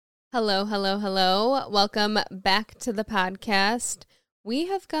Hello, hello, hello. Welcome back to the podcast. We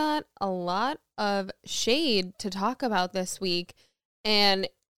have got a lot of shade to talk about this week, and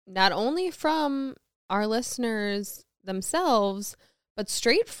not only from our listeners themselves, but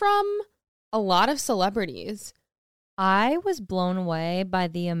straight from a lot of celebrities. I was blown away by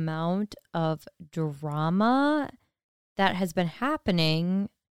the amount of drama that has been happening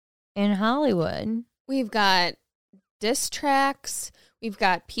in Hollywood. We've got diss tracks. We've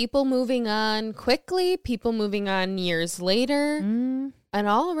got people moving on quickly, people moving on years later, and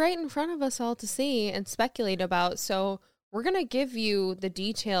all right in front of us all to see and speculate about. So we're going to give you the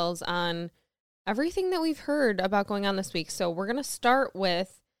details on everything that we've heard about going on this week. So we're going to start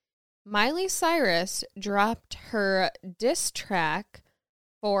with Miley Cyrus dropped her diss track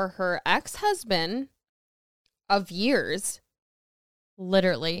for her ex-husband of years.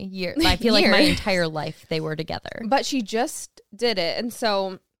 Literally years. I feel like my entire life they were together. But she just did it. And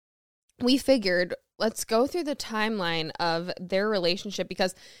so we figured, let's go through the timeline of their relationship,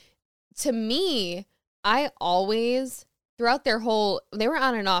 because to me, I always, throughout their whole, they were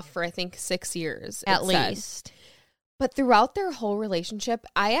on and off for I think 6 years. At least. But throughout their whole relationship,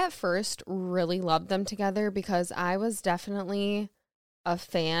 I at first really loved them together because I was definitely a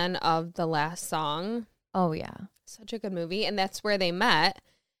fan of the last song. Oh, yeah. Such a good movie. And that's where they met.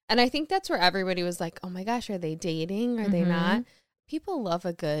 And I think that's where everybody was like, oh my gosh, are they dating? Are they not? People love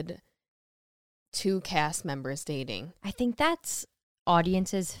a good two cast members dating. I think that's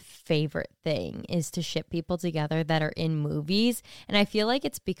audience's favorite thing, is to ship people together that are in movies. And I feel like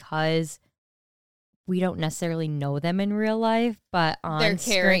it's because we don't necessarily know them in real life, but on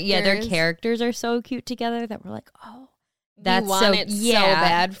screen, their characters are so cute together that we're like, oh, that's we want it so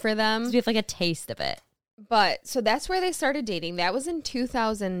bad for them. So we have like a taste of it. But so that's where they started dating. That was in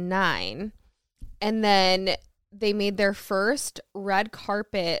 2009. And then they made their first red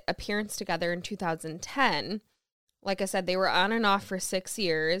carpet appearance together in 2010. Like I said, they were on and off for 6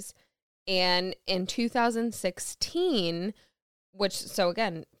 years. And in 2016, so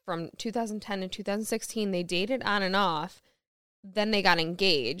again, from 2010 to 2016, they dated on and off. Then they got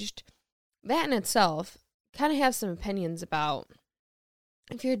engaged. That in itself, kind of have some opinions about.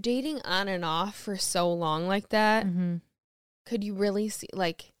 If you're dating on and off for so long like that, could you really see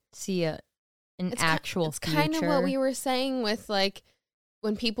an actual it's future? Kind of what we were saying with like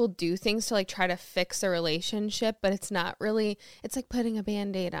when people do things to like try to fix a relationship, but it's not really. It's like putting a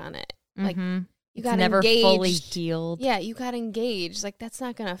Band-Aid on it. Like you got never engaged, fully healed. Yeah, you got engaged. Like that's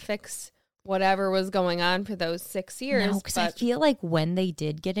not gonna fix whatever was going on for those 6 years. No, because I feel like when they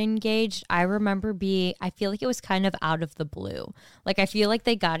did get engaged, I feel like it was kind of out of the blue. Like I feel like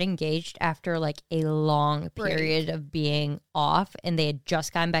they got engaged after like a long period of being off, and they had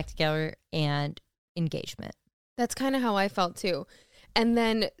just gotten back together and engagement. That's kind of how I felt too. And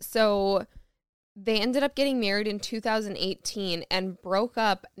then so they ended up getting married in 2018 and broke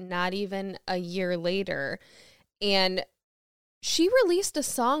up not even a year later. And she released a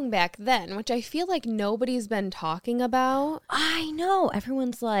song back then, which I feel like nobody's been talking about. I know.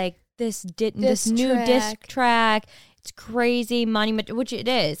 Everyone's like, this new disc track, it's crazy, monumental, which it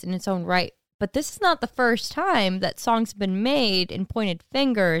is in its own right. But this is not the first time that songs have been made and pointed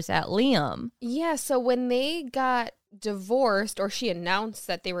fingers at Liam. Yeah, so when they got divorced, or she announced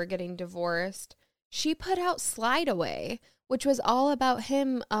that they were getting divorced, she put out Slide Away, which was all about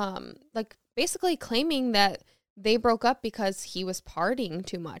him, like basically claiming that they broke up because he was partying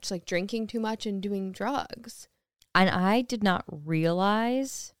too much, like drinking too much and doing drugs. And I did not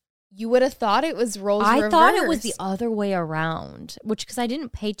realize. You would have thought it was roles reversed. I thought it was the other way around, because I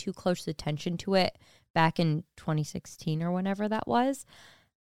didn't pay too close attention to it back in 2016 or whenever that was.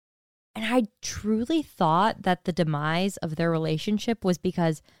 And I truly thought that the demise of their relationship was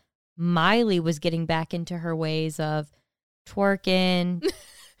because Miley was getting back into her ways of twerking,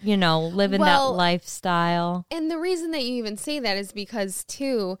 living that lifestyle. And the reason that you even say that is because,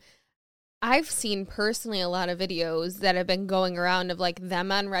 too, I've seen personally a lot of videos that have been going around of like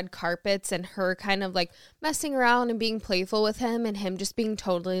them on red carpets and her kind of like messing around and being playful with him, and him just being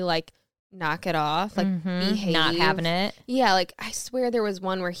totally like, knock it off, like behave. Not having it. Yeah, like I swear there was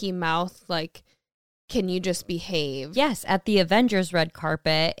one where he mouthed like, can you just behave? Yes, at the Avengers red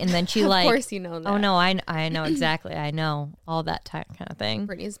carpet. And then she like... Of course you know that. Oh, no, I know exactly. I know all that kind of thing.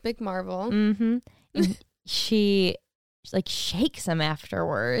 Britney's big Marvel. And she like shakes him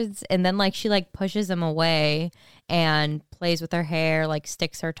afterwards. And then like she like pushes him away and plays with her hair, like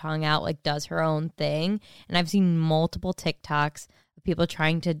sticks her tongue out, like does her own thing. And I've seen multiple TikToks of people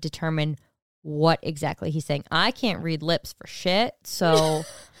trying to determine what exactly he's saying. I can't read lips for shit, so...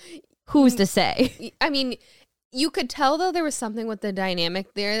 Who's to say? I mean, you could tell, though, there was something with the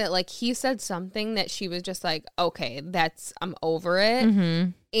dynamic there that, like, he said something that she was just like, okay, I'm over it. Mm-hmm.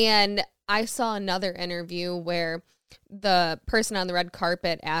 And I saw another interview where the person on the red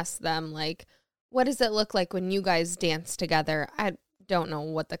carpet asked them, like, what does it look like when you guys dance together? I don't know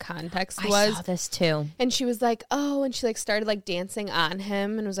what the context was. I saw this too. And she was like, oh, and she like started like dancing on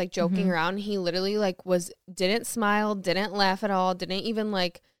him and was like joking around. He literally like didn't smile, didn't laugh at all, didn't even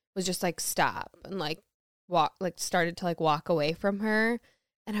like, was just like stop and like started to like walk away from her.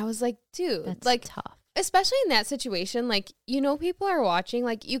 And I was like, dude, that's like tough. Especially in that situation, like, people are watching,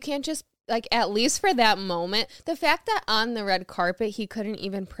 like, you can't just, like, at least for that moment, the fact that on the red carpet, he couldn't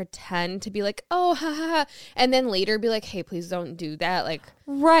even pretend to be like, oh, ha, ha, ha, and then later be like, hey, please don't do that, like.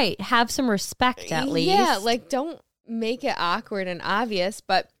 Right, have some respect at least. Yeah, like, don't make it awkward and obvious,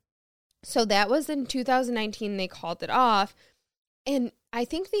 but, so that was in 2019, they called it off, and I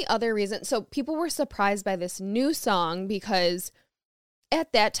think the other reason, so people were surprised by this new song because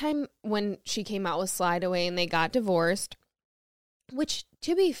at that time when she came out with Slide Away and they got divorced, which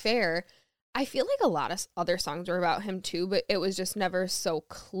to be fair, I feel like a lot of other songs were about him too, but it was just never so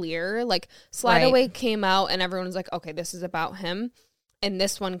clear. Like Slide Away came out and everyone was like, okay, this is about him. And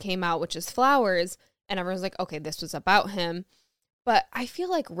this one came out, which is Flowers, and everyone's like, okay, this was about him. But I feel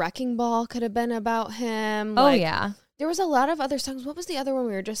like Wrecking Ball could have been about him. Oh, like, yeah. There was a lot of other songs. What was the other one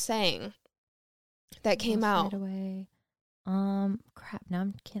we were just saying that came out? Away. Crap. Now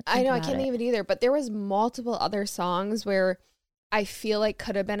I can't. I know I can't think of it either. But there was multiple other songs where I feel like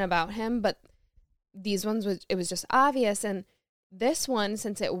could have been about him, but these ones it was just obvious. And this one,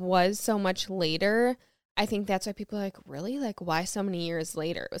 since it was so much later, I think that's why people are like, really, like why so many years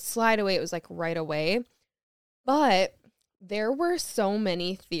later? It was Slide Away. It was like right away, but there were so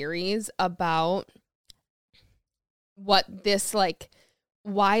many theories about what this, like,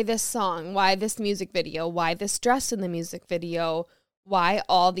 why this song, why this music video, why this dress in the music video, why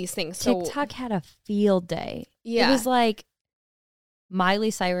all these things. TikTok had a field day. Yeah. It was like Miley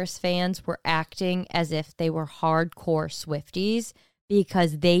Cyrus fans were acting as if they were hardcore Swifties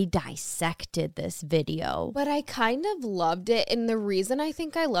because they dissected this video. But I kind of loved it. And the reason I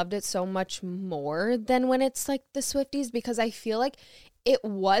think I loved it so much more than when it's like the Swifties, because I feel like it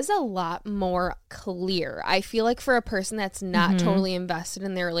was a lot more clear. I feel like for a person that's not totally invested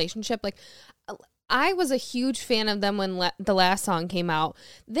in their relationship, like I was a huge fan of them when the last song came out.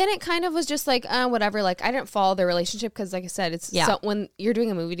 Then it kind of was just like, whatever. Like I didn't follow their relationship because, like I said, it's so, when you're doing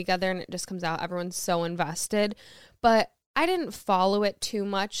a movie together and it just comes out, everyone's so invested. But I didn't follow it too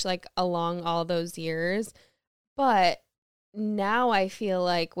much, like along all those years. But now I feel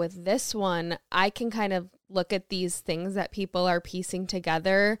like with this one, I can kind of look at these things that people are piecing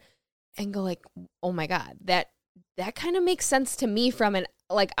together and go like, oh my God, that kind of makes sense to me from an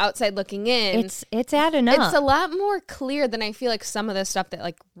like outside looking in. It's adding up. It's a lot more clear than I feel like some of the stuff that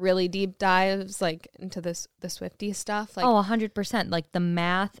like really deep dives like into the Swiftie stuff. Like, 100%. Like the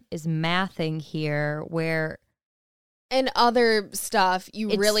math is mathing here where. And other stuff, you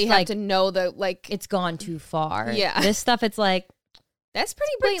really have to know that, like... It's gone too far. Yeah. This stuff, it's like... That's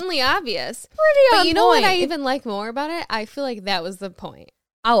pretty blatantly obvious. But you know what I even like more about it? I feel like that was the point.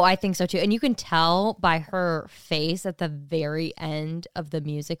 Oh, I think so too. And you can tell by her face at the very end of the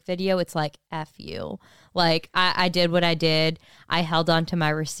music video, it's like, F you. Like, I did what I did. I held on to my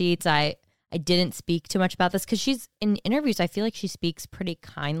receipts. I didn't speak too much about this because she's... In interviews, I feel like she speaks pretty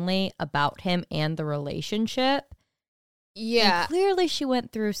kindly about him and the relationship. Yeah. And clearly she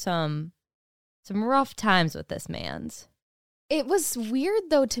went through some rough times with this man's. It was weird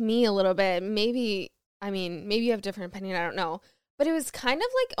though to me a little bit. Maybe you have a different opinion, I don't know. But it was kind of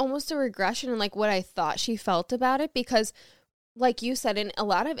like almost a regression in like what I thought she felt about it because like you said, in a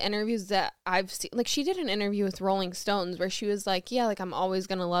lot of interviews that I've seen, like she did an interview with Rolling Stones where she was like, yeah, like I'm always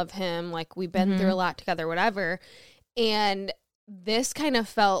going to love him. Like we've been through a lot together, whatever. And this kind of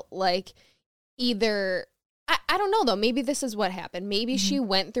felt like either... I don't know, though. Maybe this is what happened. Maybe she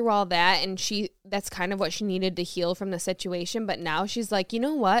went through all that and that's kind of what she needed to heal from the situation. But now she's like, you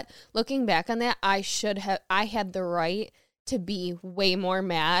know what? Looking back on that, I had the right to be way more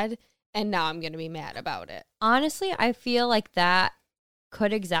mad. And now I'm going to be mad about it. Honestly, I feel like that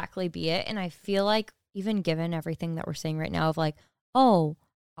could exactly be it. And I feel like even given everything that we're saying right now of like, oh,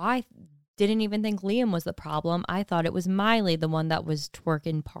 I didn't even think Liam was the problem. I thought it was Miley, the one that was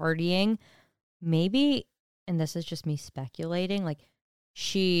twerking, partying. Maybe... And this is just me speculating, like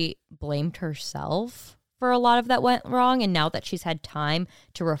she blamed herself for a lot of that went wrong. And now that she's had time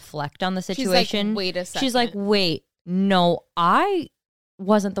to reflect on the situation, wait a second. She's like, wait, no, I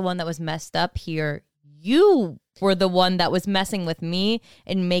wasn't the one that was messed up here. You were the one that was messing with me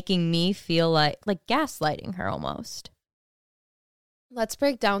and making me feel like gaslighting her almost. Let's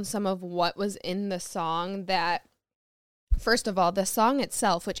break down some of what was in the song. That, first of all, the song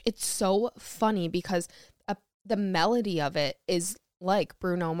itself, which it's so funny because the melody of it is like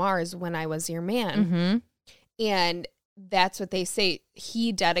Bruno Mars' When I Was Your Man. Mm-hmm. And that's what they say.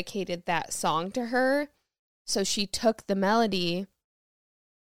 He dedicated that song to her. So she took the melody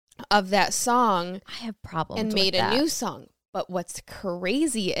of that song I have problems and with made that. a new song. But what's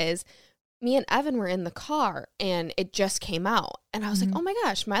crazy is me and Evan were in the car and it just came out. And I was like, oh my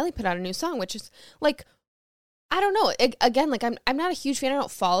gosh, Miley put out a new song, which is like, I don't know. Again, like I'm not a huge fan. I don't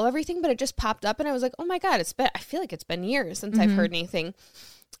follow everything, but it just popped up and I was like, oh my God, I feel like it's been years since I've heard anything.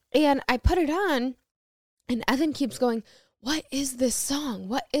 And I put it on and Evan keeps going, what is this song?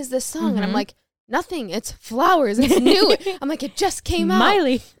 What is this song? And I'm like, nothing. It's Flowers. It's new. I'm like, it just came out.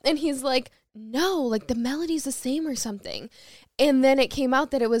 Miley. And he's like, no, like the melody's the same or something. And then it came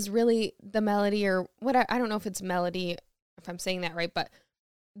out that it was really the melody or what. I don't know if it's melody, if I'm saying that right, but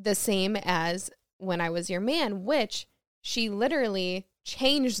the same as When I Was Your Man, which she literally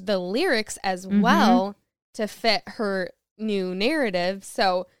changed the lyrics as well to fit her new narrative.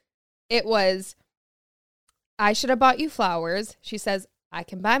 So it was, I should have bought you flowers. She says, I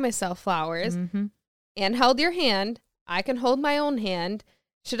can buy myself flowers. And held your hand. I can hold my own hand.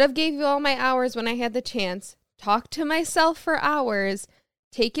 Should have gave you all my hours when I had the chance. Talked to myself for hours.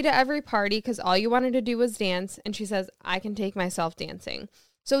 Take you to every party because all you wanted to do was dance. And she says, I can take myself dancing.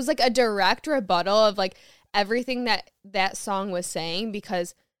 So it was like a direct rebuttal of like everything that song was saying,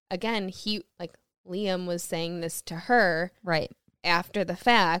 because again, Liam was saying this to her Right. after the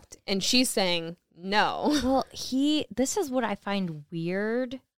fact, and she's saying no. Well, this is what I find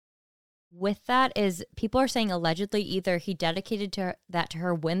weird with that is people are saying allegedly either he dedicated that to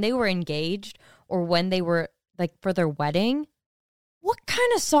her when they were engaged or when they were like for their wedding. What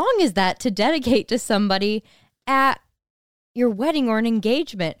kind of song is that to dedicate to somebody at your wedding or an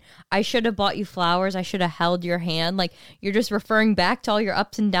engagement? I should have bought you flowers. I should have held your hand. Like, you're just referring back to all your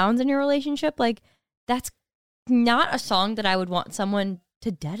ups and downs in your relationship. Like, that's not a song that I would want someone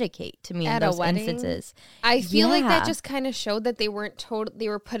to dedicate to me at in those a wedding instances. I feel like that just kind of showed that they weren't they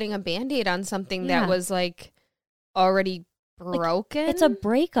were putting a Band-Aid on something that was like already broken. Like, it's a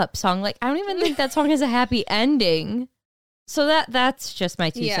breakup song. Like, I don't even think that song has a happy ending. So that's just my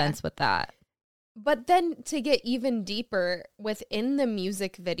 2 cents with that. But then to get even deeper within the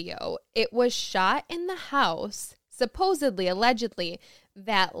music video, it was shot in the house, supposedly, allegedly,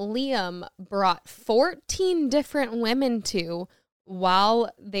 that Liam brought 14 different women to while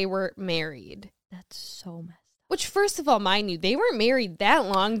they were married. That's so messed up. Which, first of all, mind you, they weren't married that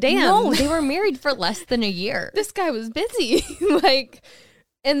long. Damn. No, they were married for less than a year. This guy was busy.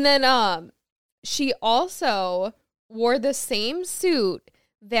 And then she also wore the same suit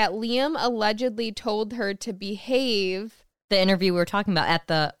that Liam allegedly told her to behave. The interview we were talking about at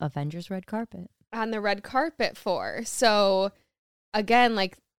the Avengers red carpet. On the red carpet for. So, again,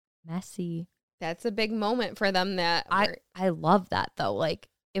 like, messy. That's a big moment for them. I love that, though. Like,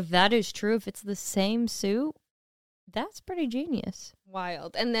 if that is true, if it's the same suit, that's pretty genius.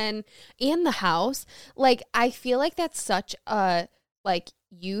 Wild. And then in the house, like, I feel like that's such a, like,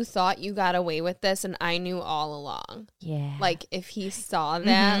 you thought you got away with this and I knew all along. Yeah. Like, if he saw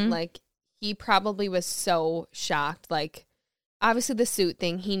that, like, he probably was so shocked. Like, obviously the suit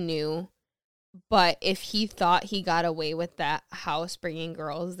thing, he knew. But if he thought he got away with that house bringing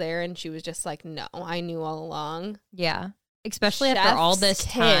girls there and she was just like, no, I knew all along. Yeah. Especially after all this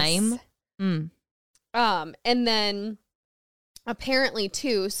time. And then apparently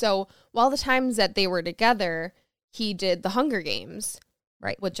too, so while the times that they were together, he did the Hunger Games.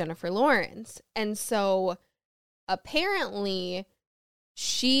 Right. With Jennifer Lawrence. And so apparently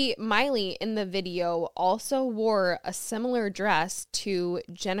Miley in the video also wore a similar dress to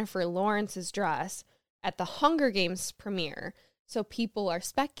Jennifer Lawrence's dress at the Hunger Games premiere. So people are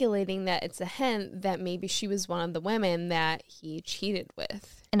speculating that it's a hint that maybe she was one of the women that he cheated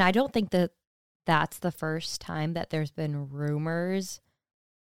with. And I don't think that that's the first time that there's been rumors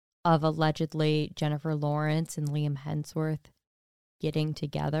of allegedly Jennifer Lawrence and Liam Hemsworth getting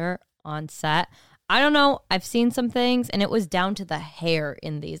together on set. I don't know. I've seen some things, and it was down to the hair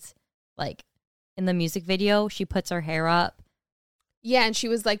in these, like, in the music video. She puts her hair up. Yeah, and she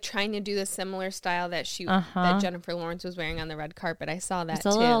was, like, trying to do the similar style that that Jennifer Lawrence was wearing on the red carpet. I saw that, too.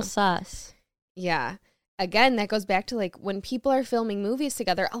 It's a little sus. Yeah. Again, that goes back to, like, when people are filming movies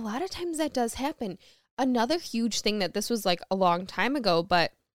together, a lot of times that does happen. Another huge thing that this was, like, a long time ago,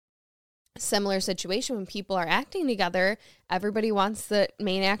 but similar situation when people are acting together. Everybody wants the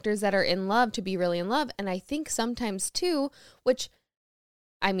main actors that are in love to be really in love. And I think sometimes too, which,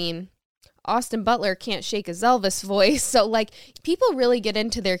 I mean, Austin Butler can't shake his Elvis voice. So like people really get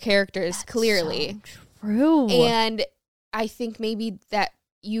into their characters. That's clearly so true. And I think maybe that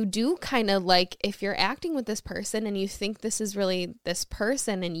you do kind of like, if you're acting with this person and you think this is really this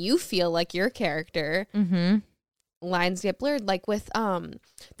person and you feel like your character, lines get blurred. Like with,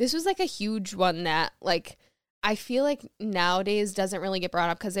 this was like a huge one that like, I feel like nowadays doesn't really get brought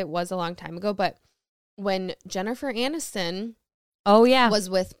up because it was a long time ago. But when Jennifer Aniston was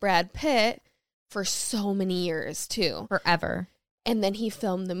with Brad Pitt for so many years too. Forever. And then he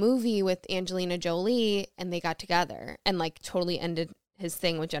filmed the movie with Angelina Jolie and they got together and like totally ended his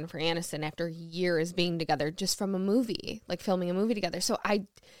thing with Jennifer Aniston after years being together just from a movie, like filming a movie together. So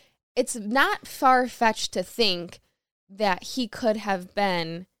it's not far-fetched to think that he could have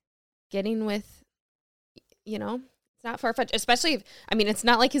been getting with, you know, it's not far-fetched, especially if, I mean, it's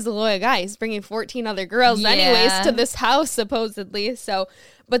not like he's a loyal guy. He's bringing 14 other girls anyways to this house, supposedly. So,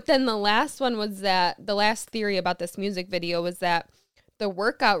 but then the last one was that, the last theory about this music video was that the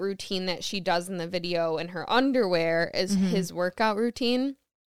workout routine that she does in the video in her underwear is his workout routine,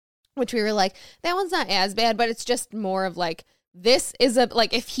 which we were like, that one's not as bad, but it's just more of like, this is a,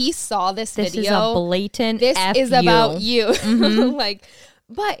 like, if he saw this video, is a blatant this F is you. about you. Like,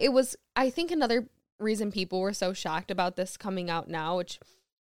 but it was, I think another reason people were so shocked about this coming out now, which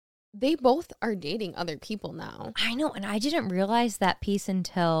they both are dating other people now. I know. And I didn't realize that piece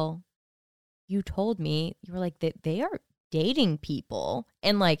until you told me. You were like, they are dating people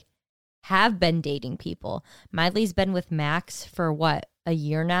and like have been dating people. Miley's been with Max for what, a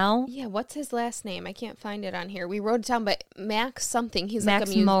year now? Yeah, what's his last name? I can't find it on here. We wrote it down, but Max something. He's Max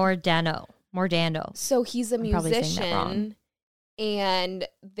like a Mordano. So he's a musician and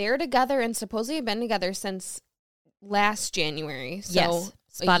they're together and supposedly have been together since last January. So yes,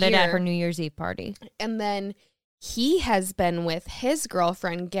 spotted at her New Year's Eve party. And then he has been with his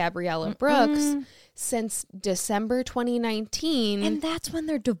girlfriend, Gabriella Brooks, since December 2019. And that's when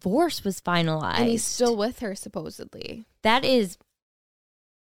their divorce was finalized. And he's still with her, supposedly. That is,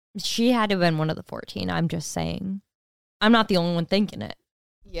 she had to have been one of the 14. I'm just saying. I'm not the only one thinking it.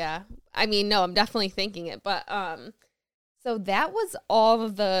 Yeah. I mean, no, I'm definitely thinking it. But, so that was all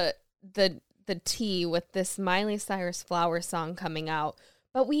of the tea with this Miley Cyrus Flower song coming out.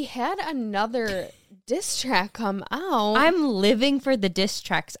 But we had another diss track come out. I'm living for the diss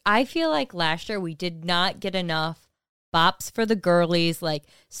tracks. I feel like last year we did not get enough bops for the girlies. Like,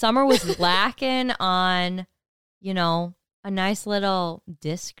 summer was lacking on, you know, a nice little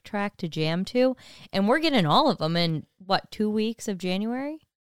disc track to jam to. And we're getting all of them in, 2 weeks of January?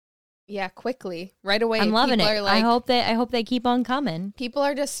 Yeah, quickly. Right away. I'm loving people it. Like, I hope they keep on coming. People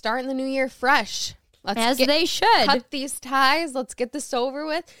are just starting the new year fresh. They should. Cut these ties. Let's get this over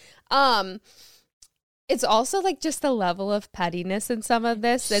with. It's also like just the level of pettiness in some of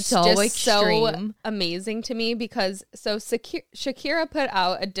this. It's so just extreme. So amazing to me because Shakira put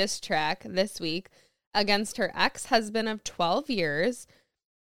out a diss track this week against her ex-husband of 12 years,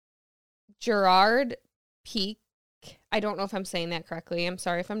 Gerard Pique. I don't know if I'm saying that correctly. I'm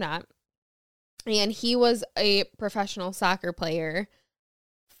sorry if I'm not. And he was a professional soccer player.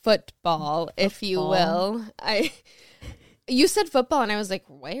 Football, if you will. You said football, and I was like,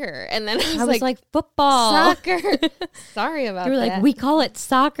 where? And then I was like football. Soccer. Sorry about that. You were like, we call it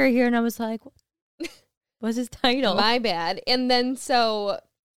soccer here. And I was like, what's his title? My bad. And then so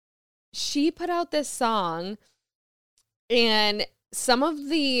she put out this song, and some of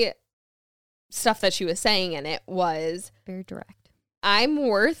the stuff that she was saying in it was very direct. I'm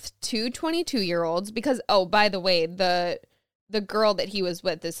worth two 22-year-olds because, oh, by the way, the girl that he was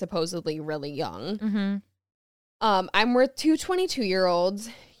with is supposedly really young. I'm worth two 22-year-olds.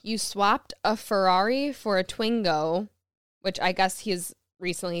 You swapped a Ferrari for a Twingo, which I guess he's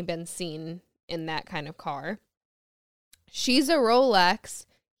recently been seen in that kind of car. She's a Rolex.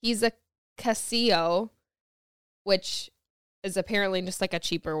 He's a Casio, which is apparently just like a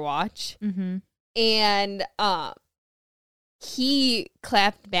cheaper watch. And he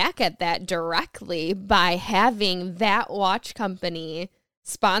clapped back at that directly by having that watch company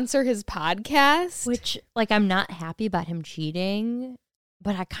sponsor his podcast. Which, like, I'm not happy about him cheating,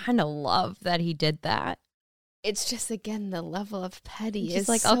 but I kind of love that he did that. It's just, again, the level of petty is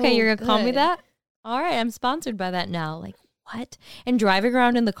like, so okay, you're going to call me good. that? All right, I'm sponsored by that now. Like, what? And driving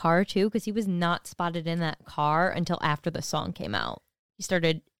around in the car, too, because he was not spotted in that car until after the song came out. He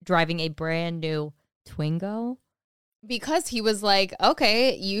started driving a brand new Twingo. Because he was like,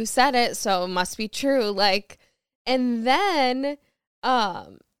 okay, you said it, so it must be true. Like, and then,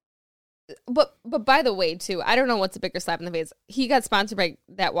 But by the way, too, I don't know what's a bigger slap in the face. He got sponsored by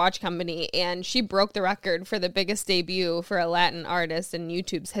that watch company, and she broke the record for the biggest debut for a Latin artist in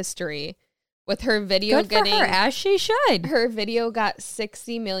YouTube's history with her video Good for her, as she should. Her video got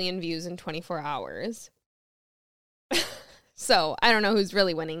 60 million views in 24 hours. So I don't know who's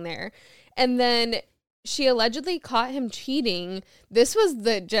really winning there. And then she allegedly caught him cheating. This was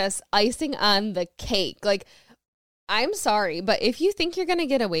the just icing on the cake. Like, I'm sorry, but if you think you're going to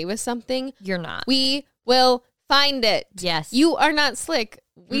get away with something, you're not. We will find it. Yes. You are not slick.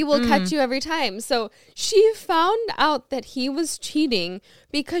 We will catch you every time. So she found out that he was cheating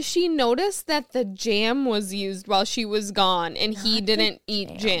because she noticed that the jam was used while she was gone and he didn't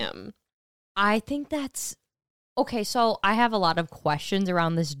eat jam. I think that's... Okay, so I have a lot of questions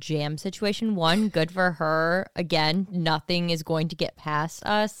around this jam situation. One, good for her. Again, nothing is going to get past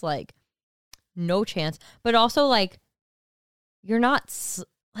us. Like, no chance. But also, like, you're not,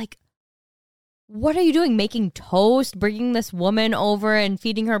 like, what are you doing? Making toast, bringing this woman over and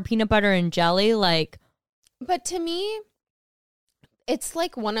feeding her peanut butter and jelly? Like. But to me, it's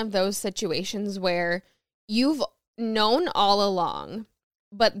like one of those situations where you've known all along,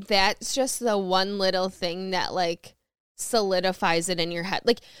 but that's just the one little thing that, like, solidifies it in your head.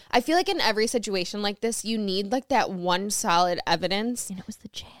 Like, I feel like in every situation like this, you need, like, that one solid evidence. And it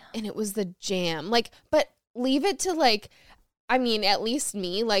was the jam. Like, but leave it to, like, I mean, at least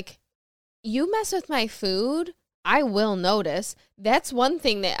me, like, you mess with my food, I will notice. That's one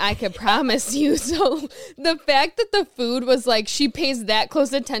thing that I could promise you. So the fact that the food was like, she pays that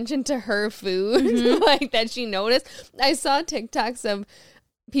close attention to her food, like that she noticed. I saw TikToks of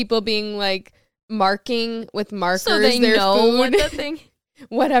people being like marking with markers so they their know food, what the thing.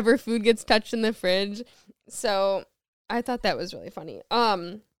 whatever food gets touched in the fridge. So I thought that was really funny.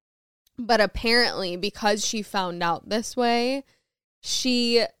 But apparently because she found out this way,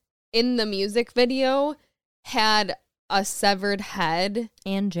 she, in the music video, had a severed head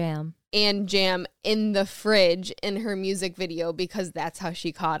and jam in the fridge in her music video because that's how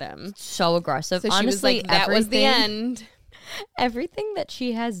she caught him. So aggressive. So honestly, she was like, that was the end. Everything that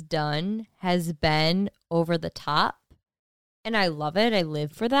she has done has been over the top, and I love it. I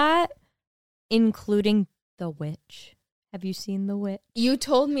live for that, including The Witch. Have you seen The Witch? You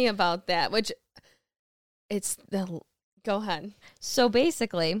told me about that, which go ahead. So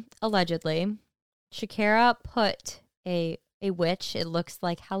basically, allegedly, Shakira put a witch, it looks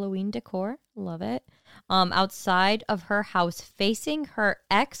like Halloween decor, love it, outside of her house facing her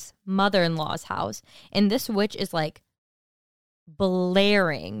ex-mother-in-law's house. And this witch is like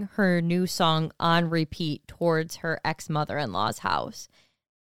blaring her new song on repeat towards her ex-mother-in-law's house.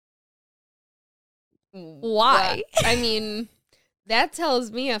 Why? I mean, that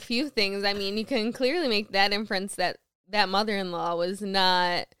tells me a few things. I mean, you can clearly make that inference that mother-in-law was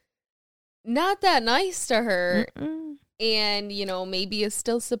not that nice to her. And, you know, maybe is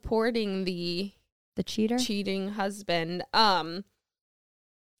still supporting the cheating husband. But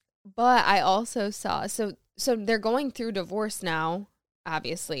I also saw, so they're going through divorce now,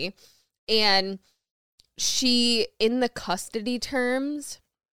 obviously. And she, in the custody terms,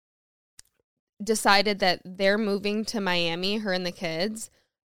 decided that they're moving to Miami, her and the kids.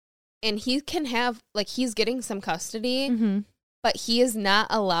 And he can have, like, he's getting some custody, but he is not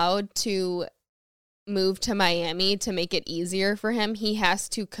allowed to move to Miami to make it easier for him. He has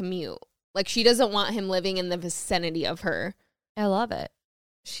to commute. Like, she doesn't want him living in the vicinity of her. I love it.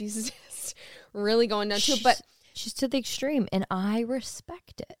 She's just really going down to it, but she's to the extreme, and I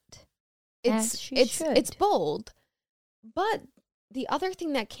respect it. It's bold. But the other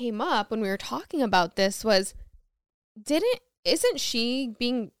thing that came up when we were talking about this was, isn't she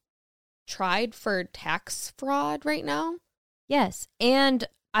being tried for tax fraud right now? Yes, and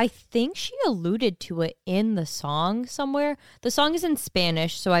I think she alluded to it in the song somewhere. The song is in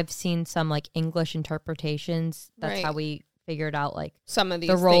Spanish, so I've seen some like English interpretations. That's how we figured out like some of these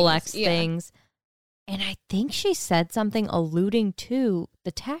the Rolex things. things. And I think she said something alluding to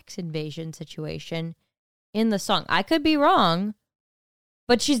the tax invasion situation in the song. I could be wrong,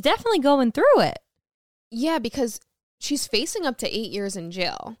 but she's definitely going through it. Yeah, because she's facing up to 8 years in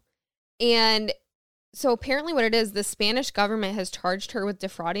jail. And so apparently what it is, the Spanish government has charged her with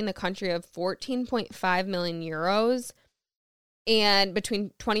defrauding the country of 14.5 million euros and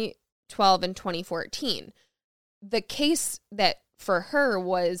between 2012 and 2014. The case that for her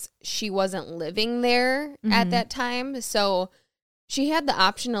was she wasn't living there at that time. So she had the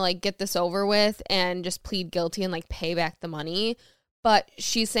option to like get this over with and just plead guilty and like pay back the money. But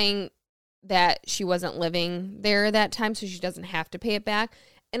she's saying that she wasn't living there at that time, so she doesn't have to pay it back.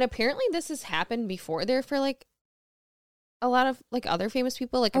 And apparently this has happened before there for like a lot of like other famous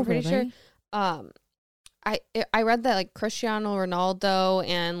people. Like I'm pretty sure. I read that like Cristiano Ronaldo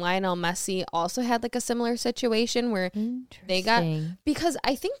and Lionel Messi also had like a similar situation where they got, because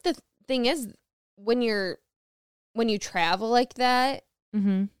I think the thing is when you travel like that,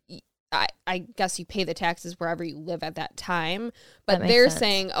 I guess you pay the taxes wherever you live at that time, but they're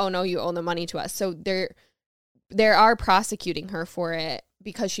saying, oh no, you owe the money to us. So they are prosecuting her for it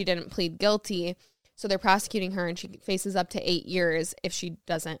because she didn't plead guilty. So they're prosecuting her and she faces up to 8 years if she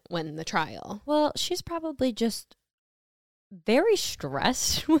doesn't win the trial. Well, she's probably just very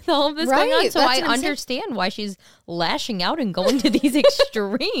stressed with all of this going on. So I understand why she's lashing out and going to these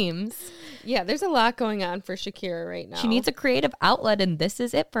extremes. Yeah, there's a lot going on for Shakira right now. She needs a creative outlet and this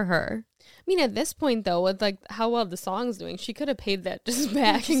is it for her. I mean, at this point, though, with like how well the song's doing, she could have paid that just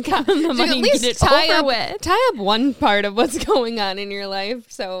back and got the money at least tie up one part of what's going on in your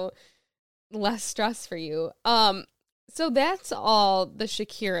life. So less stress for you. So that's all the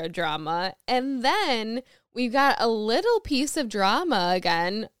Shakira drama. And then we've got a little piece of drama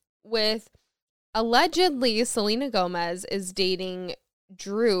again with allegedly Selena Gomez is dating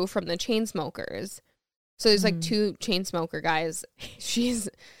Drew from the Chainsmokers. So there's like two Chainsmoker guys. She's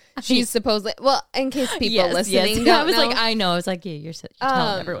supposedly, well, in case people listening don't I was know. like, I know. I was like, yeah, you're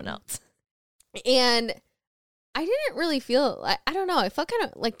telling everyone else. And I didn't really feel, I don't know, I felt kind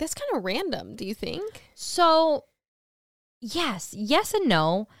of like that's kind of random, do you think? So, yes and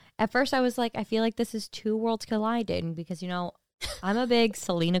no. At first I was like, I feel like this is two worlds colliding because, you know, I'm a big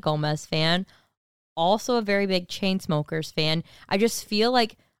Selena Gomez fan, also a very big Chainsmokers fan. I just feel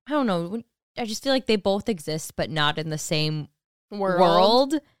like, I don't know, I just feel like they both exist but not in the same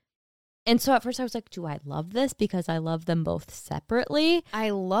world. And so at first I was like, do I love this because I love them both separately? I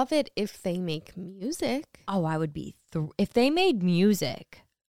love it if they make music. Oh, I would be, if they made music,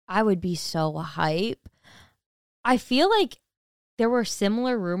 I would be so hype. I feel like there were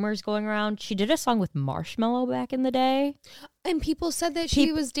similar rumors going around. She did a song with Marshmello back in the day. And people said that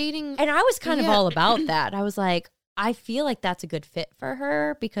she was dating. And I was kind of all about that. I was like, I feel like that's a good fit for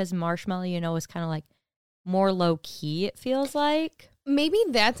her because Marshmello, you know, is kind of like more low key, it feels like. Maybe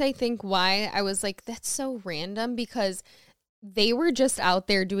that's, I think, why I was like, that's so random because they were just out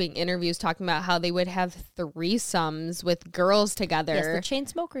there doing interviews talking about how they would have threesomes with girls together. Yes, the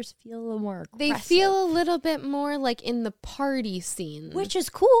Chainsmokers feel a little more aggressive. They feel a little bit more like in the party scene. Which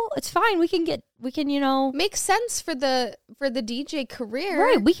is cool. It's fine. We can, you know. Makes sense for the DJ career.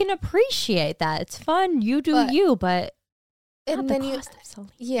 Right. We can appreciate that. It's fun. You do you, but and then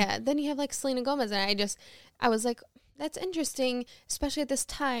then you have like Selena Gomez. And I was like, that's interesting, especially at this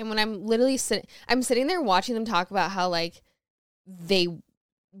time when I'm literally sitting there watching them talk about how like they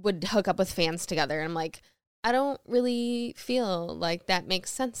would hook up with fans together. And I'm like, I don't really feel like that makes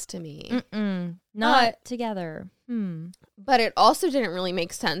sense to me. Not together. But it also didn't really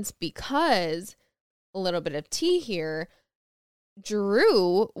make sense because, a little bit of tea here,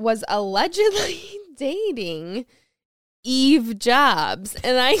 Drew was allegedly dating Eve Jobs.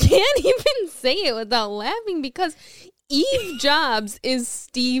 And I can't even say it without laughing because Eve Jobs is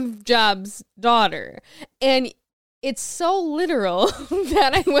Steve Jobs' daughter. And it's so literal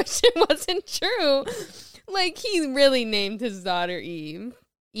that I wish it wasn't true. Like, he really named his daughter Eve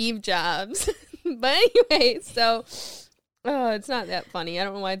Jobs. But anyway, so, it's not that funny. I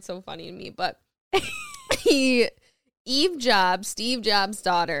don't know why it's so funny to me, but Eve Jobs, Steve Jobs'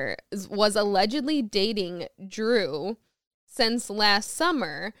 daughter, was allegedly dating Drew since last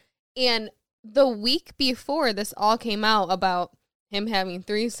summer. And the week before this all came out about him having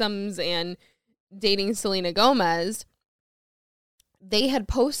threesomes and dating Selena Gomez, they had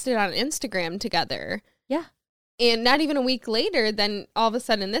posted on Instagram together. Yeah. And not even a week later, then all of a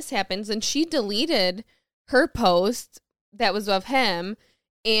sudden this happens, and she deleted her post that was of him.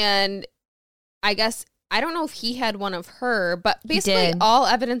 And I guess, I don't know if he had one of her, but basically all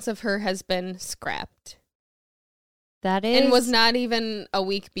evidence of her has been scrapped. That is. And was not even a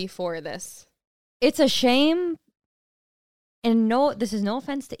week before this. It's a shame. And no, this is no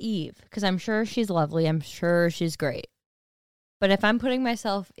offense to Eve, because I'm sure she's lovely. I'm sure she's great. But if I'm putting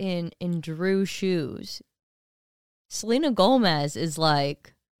myself in Drew's shoes, Selena Gomez is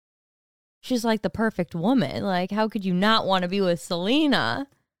like, she's like the perfect woman. Like, how could you not want to be with Selena?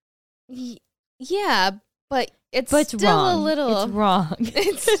 Yeah, but it's still wrong. A little... It's wrong.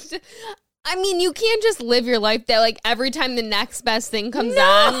 I mean, you can't just live your life that, like, every time the next best thing comes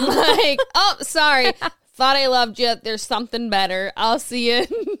on, like, oh, sorry, thought I loved you. There's something better. I'll see you.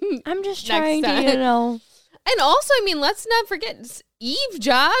 I'm just trying to, you know. And also, I mean, let's not forget Eve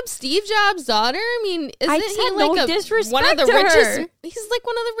Jobs, Steve Jobs' daughter. I mean, isn't he like one of the richest? He's like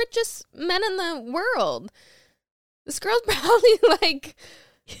one of the richest men in the world. This girl's probably like,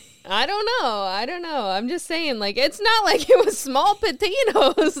 I don't know. I'm just saying, like, it's not like it was small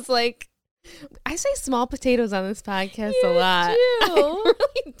potatoes. Like, I say small potatoes on this podcast a lot. I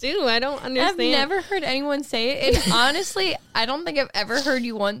really do. I don't understand. I've never heard anyone say it. And honestly, I don't think I've ever heard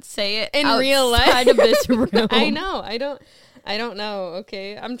you once say it in real life. Outside of this room. I know. I don't know.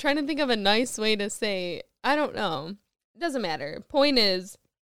 Okay. I'm trying to think of a nice way to say, I don't know. It doesn't matter. Point is,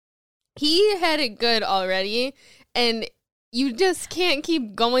 he had it good already. And you just can't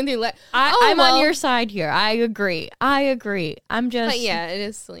keep going through. I'm on your side here. I agree. I'm just. But yeah, it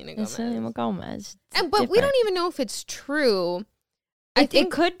is Selena Gomez. Selena Gomez. But we don't even know if it's true. I think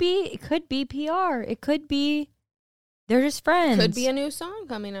it could be. It could be PR. It could be. They're just friends. Could be a new song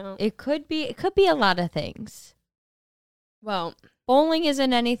coming out. It could be. It could be a lot of things. Well, bowling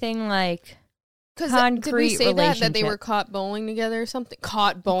isn't anything like. Did we say that they were caught bowling together or something?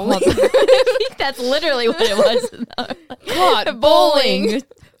 Caught bowling? That's literally what it was. Caught bowling.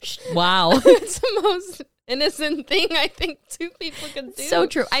 Wow. It's the most innocent thing I think two people can do. So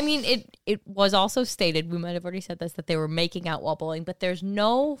true. I mean, it was also stated, we might have already said this, that they were making out while bowling, but there's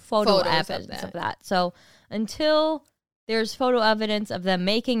no photos evidence of that. So until there's photo evidence of them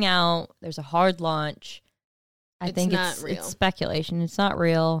making out, there's a hard launch. I think it's speculation. It's not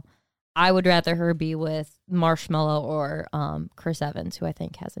real. I would rather her be with Marshmello or Chris Evans, who I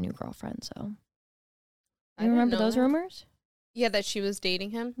think has a new girlfriend. So, you remember those rumors? Yeah, that she was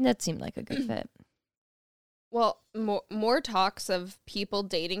dating him. That seemed like a good fit. Well, more talks of people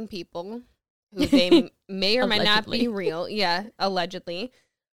dating people who they may or may not be real. Yeah, allegedly.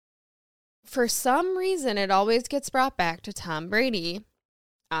 For some reason, it always gets brought back to Tom Brady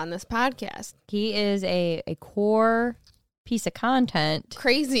on this podcast. He is a core piece of content.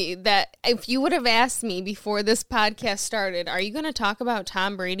 Crazy that if you would have asked me before this podcast started, are you going to talk about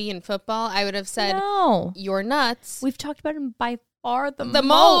Tom Brady and football? I would have said, no, you're nuts. We've talked about him by far the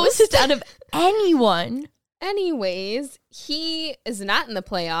most out of anyone. Anyways, he is not in the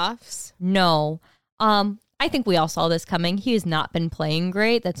playoffs. No. I think we all saw this coming. He has not been playing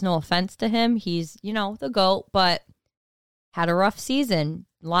great. That's no offense to him. He's, the GOAT, but had a rough season.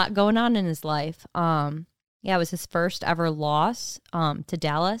 A lot going on in his life. Yeah, it was his first ever loss to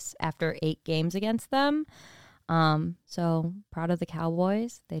Dallas after 8 games against them. So proud of the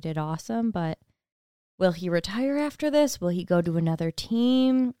Cowboys. They did awesome, but will he retire after this? Will he go to another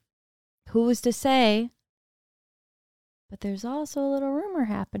team? Who is to say? But there's also a little rumor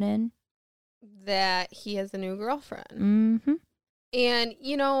happening that he has a new girlfriend. Mm-hmm. And,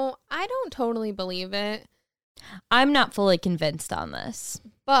 I don't totally believe it. I'm not fully convinced on this.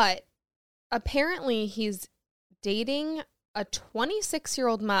 But apparently he's dating a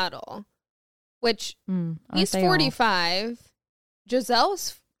 26-year-old model, which he's 45.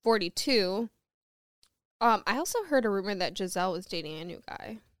 Giselle's 42. I also heard a rumor that Giselle was dating a new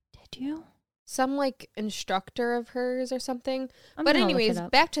guy. Did you? Some instructor of hers or something. But anyways,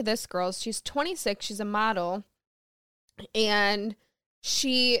 back to this girl. She's 26. She's a model. And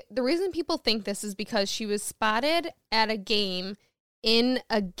the reason people think this is because she was spotted at a game in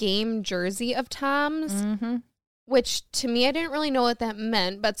a game jersey of Tom's, which to me, I didn't really know what that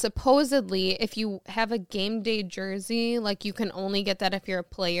meant. But supposedly, if you have a game day jersey, you can only get that if you're a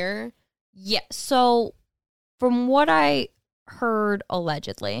player. Yeah. So from what I heard,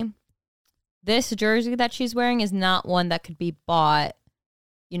 allegedly, this jersey that she's wearing is not one that could be bought,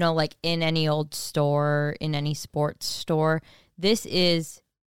 in any old store, in any sports store. This is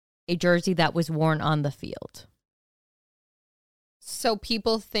a jersey that was worn on the field. So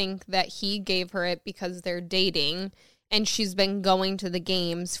people think that he gave her it because they're dating, and she's been going to the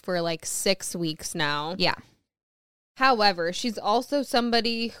games for 6 weeks now. Yeah. However, she's also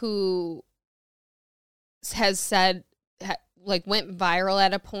somebody who has said, went viral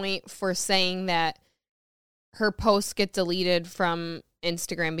at a point for saying that her posts get deleted from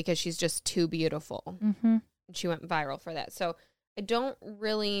Instagram because she's just too beautiful. Mm-hmm. She went viral for that. So I don't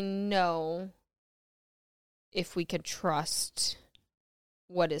really know if we could trust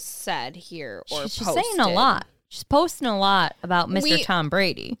what is said here or She's posted. saying a lot. She's posting a lot about Mr. Tom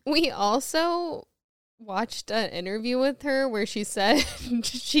Brady. We also watched an interview with her where she said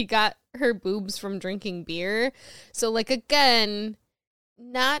she got her boobs from drinking beer. So, again,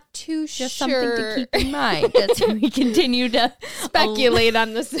 not too just sure. Something to keep in mind as we continue to speculate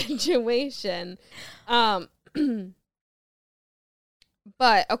on the situation.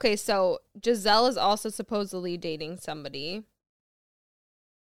 But, okay, so Giselle is also supposedly dating somebody.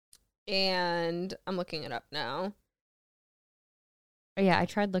 And I'm looking it up now. Yeah, I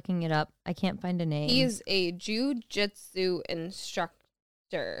tried looking it up. I can't find a name. He's a jiu-jitsu instructor.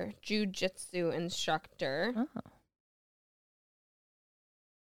 Oh.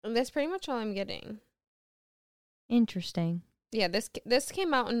 And that's pretty much all I'm getting. Interesting. Yeah, this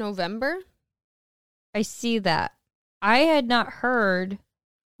came out in November. I see that. I had not heard.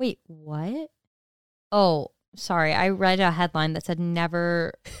 Wait, what? Oh, sorry. I read a headline that said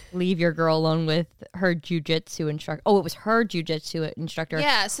never leave your girl alone with her jujitsu instructor. Oh, it was her jujitsu instructor.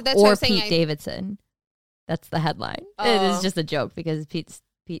 Yeah, so that's or what I was saying. Pete Davidson. That's the headline. It is just a joke because Pete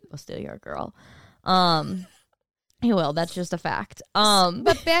will steal your girl. He will. That's just a fact.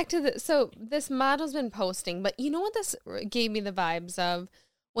 But back to this model's been posting, but you know what this gave me the vibes of?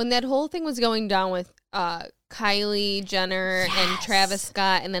 When that whole thing was going down with Kylie Jenner and Travis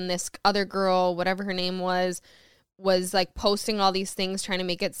Scott, and then this other girl, whatever her name was like posting all these things trying to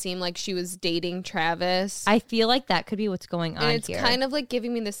make it seem like she was dating Travis. I feel like that could be what's going on and it's here. kind of like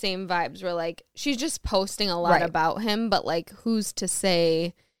giving me the same vibes where like she's just posting a lot about him, but like who's to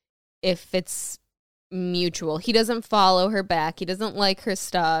say if it's mutual? He doesn't follow her back. He doesn't like her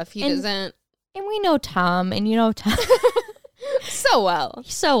stuff. He doesn't. And we know Tom, and you know Tom so well.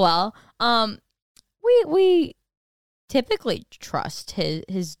 We typically trust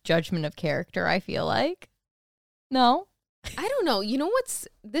his judgment of character, I feel like. No? I don't know. You know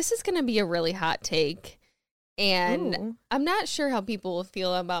this is going to be a really hot take, and Ooh. I'm not sure how people will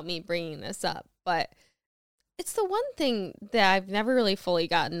feel about me bringing this up, but it's the one thing that I've never really fully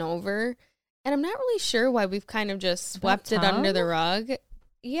gotten over, and I'm not really sure why we've kind of just swept it under the rug.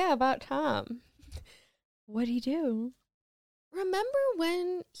 Yeah, about Tom. What'd he do? Remember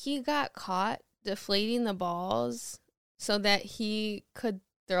when he got caught deflating the balls so that he could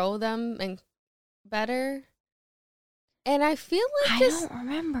throw them and better? And I feel like I don't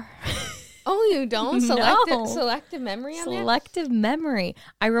remember. Oh, you don't? No. Selective memory on that? Selective memory.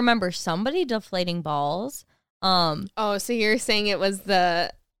 I remember somebody deflating balls. Oh, so you're saying it was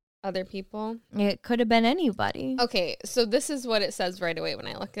the other people? It could have been anybody. Okay, so this is what it says right away when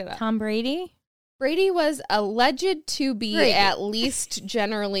I look it up. Tom Brady? Brady was alleged to be at least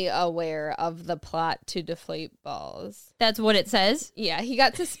generally aware of the plot to deflate balls. That's what it says? Yeah, he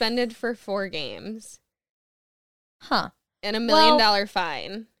got suspended for 4 games. Huh. And $1 million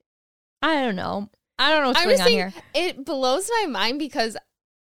fine. I don't know. I don't know what's going on here. It blows my mind because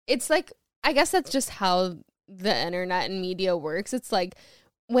it's like, I guess that's just how the internet and media works. It's like,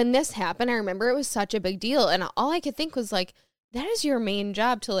 when this happened, I remember it was such a big deal. And all I could think was like, that is your main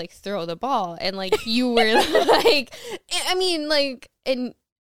job to like throw the ball. And like, you were like, I mean, like, and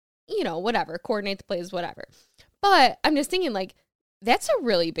you know, whatever, coordinate the plays, whatever. But I'm just thinking like, that's a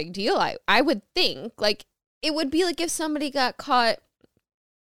really big deal. I would think like, it would be like if somebody got caught,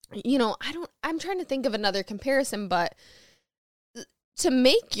 you know, I'm trying to think of another comparison, but to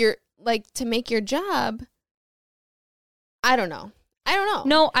make your job, I don't know.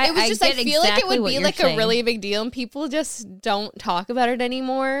 No, it was just, I feel like it would be like saying. A really big deal and people just don't talk about it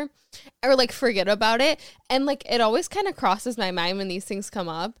anymore or like forget about it. And like, it always kind of crosses my mind when these things come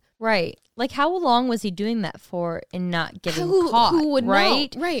up. Right. Like, how long was he doing that for and not getting caught? Who would know?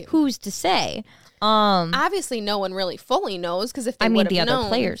 Right. Who's to say? Obviously, no one really fully knows because if they would have known, the other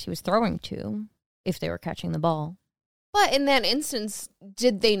players he was throwing to, if they were catching the ball. But in that instance,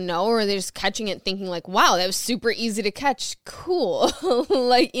 did they know, or are they just catching it thinking like, wow, that was super easy to catch? Cool.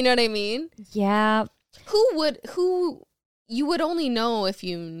 Like, you know what I mean? Yeah. You would only know if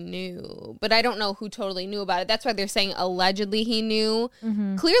you knew, but I don't know who totally knew about it. That's why they're saying allegedly he knew.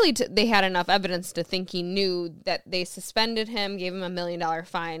 Mm-hmm. Clearly, they had enough evidence to think he knew that they suspended him, gave him $1 million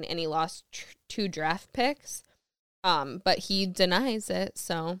fine, and he lost 2 draft picks. But he denies it,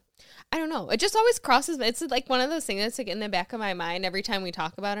 so I don't know. It just always crosses. It's like one of those things that's like in the back of my mind every time we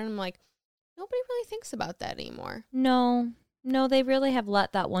talk about it. I'm like, nobody really thinks about that anymore. No, they really have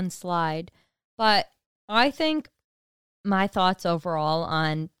let that one slide. But I think my thoughts overall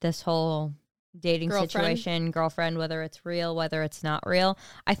on this whole dating situation, girlfriend, whether it's real, whether it's not real,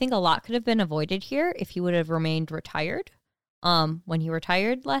 I think a lot could have been avoided here if he would have remained retired. When he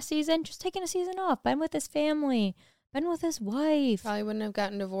retired last season, just taking a season off, been with his family, been with his wife. Probably wouldn't have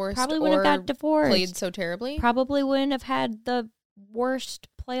gotten divorced. Played so terribly. Probably wouldn't have had the worst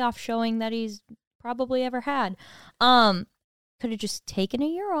playoff showing that he's probably ever had. Could have just taken a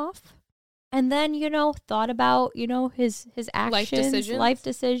year off. And then, thought about, his actions, life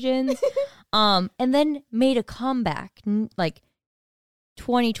decisions, and then made a comeback, like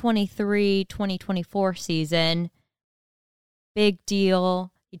 2023, 2024 season. Big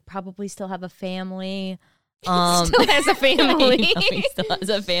deal. He'd probably still have a family. Still has a family. He still has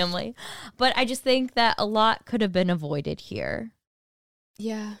a family. But I just think that a lot could have been avoided here.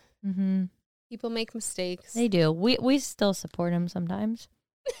 Yeah. Mm-hmm. People make mistakes. They do. We still support him sometimes.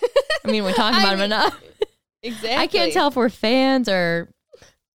 I mean, we're talking about him enough. Exactly. I can't tell if we're fans or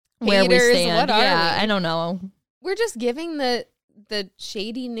where we Haters, stand. what are Yeah, we? I don't know. We're just giving the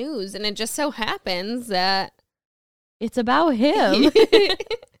shady news, and it just so happens that It's about him.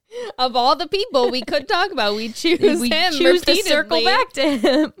 of all the people we could talk about, we choose him. Choose to circle back to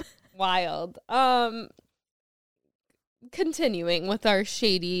him. Wild. Continuing with our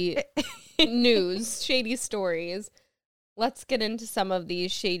shady news, shady stories. Let's get into some of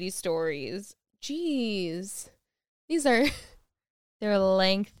these shady stories. Jeez. They're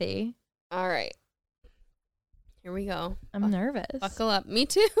lengthy. All right. Here we go. I'm nervous. Buckle up. Me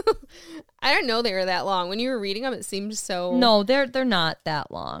too. I didn't know they were that long. When you were reading them, it seemed so... No, they're not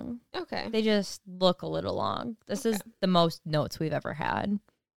that long. Okay. They just look a little long. This is the most notes we've ever had.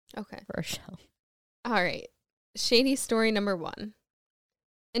 Okay. For a show. All right. Shady story number 1.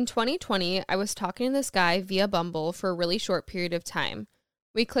 In 2020, I was talking to this guy via Bumble for a really short period of time.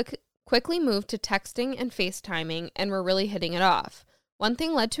 We quickly moved to texting and FaceTiming and were really hitting it off. One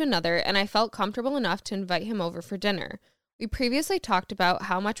thing led to another, and I felt comfortable enough to invite him over for dinner. We previously talked about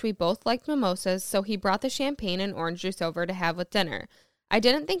how much we both liked mimosas, so he brought the champagne and orange juice over to have with dinner. I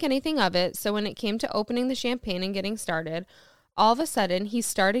didn't think anything of it, so when it came to opening the champagne and getting started, all of a sudden he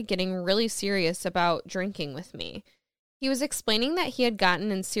started getting really serious about drinking with me. He was explaining that he had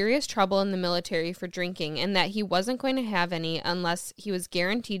gotten in serious trouble in the military for drinking and that he wasn't going to have any unless he was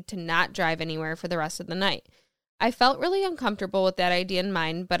guaranteed to not drive anywhere for the rest of the night. I felt really uncomfortable with that idea in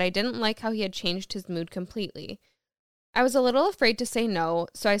mind, but I didn't like how he had changed his mood completely. I was a little afraid to say no,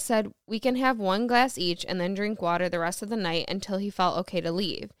 so I said we can have 1 glass each and then drink water the rest of the night until he felt okay to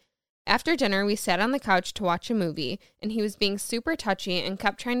leave. After dinner, we sat on the couch to watch a movie, and he was being super touchy and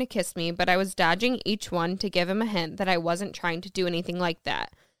kept trying to kiss me, but I was dodging each one to give him a hint that I wasn't trying to do anything like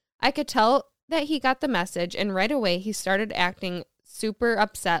that. I could tell that he got the message, and right away he started acting super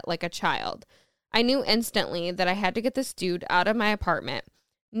upset like a child. I knew instantly that I had to get this dude out of my apartment.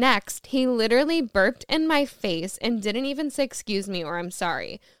 Next, he literally burped in my face and didn't even say excuse me or I'm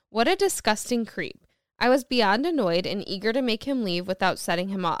sorry. What a disgusting creep. I was beyond annoyed and eager to make him leave without setting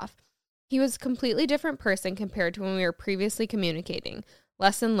him off. He was a completely different person compared to when we were previously communicating.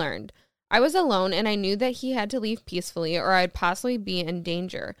 Lesson learned. I was alone and I knew that he had to leave peacefully or I'd possibly be in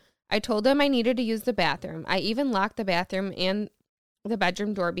danger. I told him I needed to use the bathroom. I even locked the bathroom and the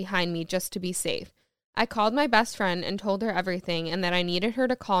bedroom door behind me just to be safe. I called my best friend and told her everything and that I needed her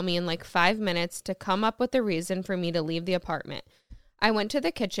to call me in like 5 minutes to come up with a reason for me to leave the apartment. I went to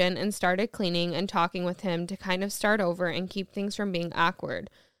the kitchen and started cleaning and talking with him to kind of start over and keep things from being awkward.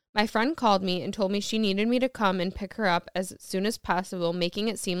 My friend called me and told me she needed me to come and pick her up as soon as possible, making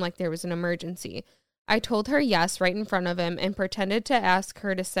it seem like there was an emergency. I told her yes right in front of him and pretended to ask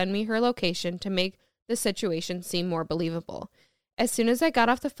her to send me her location to make the situation seem more believable. As soon as I got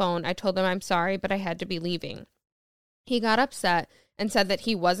off the phone, I told him I'm sorry, but I had to be leaving. He got upset and said that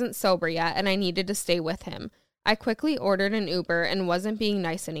he wasn't sober yet and I needed to stay with him. I quickly ordered an Uber and wasn't being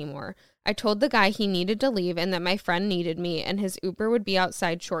nice anymore. I told the guy he needed to leave and that my friend needed me and his Uber would be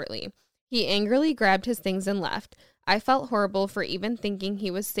outside shortly. He angrily grabbed his things and left. I felt horrible for even thinking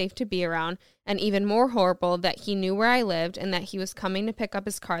he was safe to be around, and even more horrible that he knew where I lived and that he was coming to pick up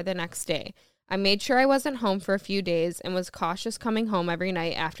his car the next day. I made sure I wasn't home for a few days and was cautious coming home every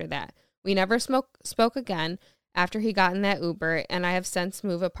night after that. We never spoke again after he got in that Uber, and I have since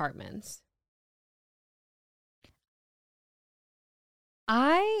moved apartments.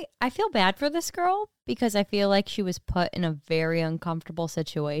 I feel bad for this girl because I feel like she was put in a very uncomfortable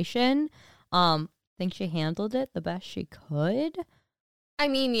situation. I think she handled it the best she could. I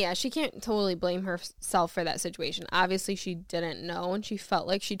mean, yeah, she can't totally blame herself for that situation. Obviously, she didn't know and she felt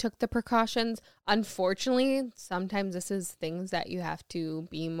like she took the precautions. Unfortunately, sometimes this is things that you have to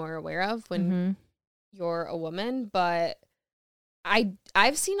be more aware of when you're a woman. But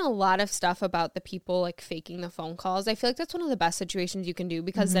I've seen a lot of stuff about the people like faking the phone calls. I feel like that's one of the best situations you can do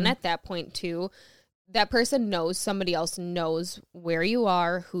because then at that point too, that person knows somebody else knows where you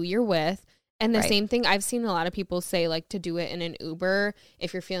are, who you're with. And the same thing, I've seen a lot of people say like to do it in an Uber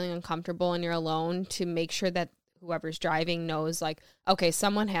if you're feeling uncomfortable and you're alone, to make sure that whoever's driving knows like, okay,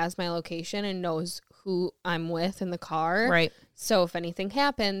 someone has my location and knows who I'm with in the car. Right. So if anything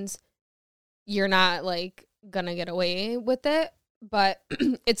happens, you're not like gonna get away with it. But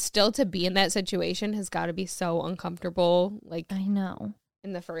it's still, to be in that situation has got to be so uncomfortable, like, I know,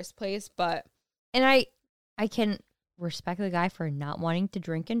 in the first place. But and I can respect the guy for not wanting to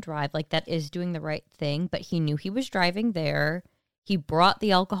drink and drive. Like, that is doing the right thing, but he knew he was driving there. He brought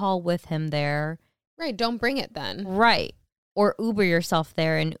the alcohol with him there. Right, don't bring it then. Right. Or Uber yourself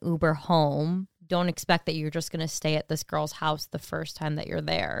there and Uber home. don't expect that you're just going to stay at this girl's house the first time that you're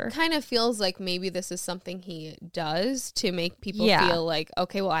there. Kind of feels like maybe this is something he does to make people feel like,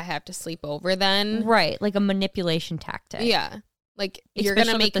 okay, well, I have to sleep over then. Right. Like a manipulation tactic. Yeah. Like, you're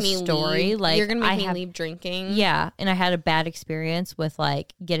Especially going to make with the me story, leave. like, You're going to make I me have- leave drinking. Yeah. And I had a bad experience with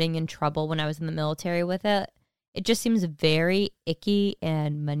like getting in trouble when I was in the military with it. It just seems very icky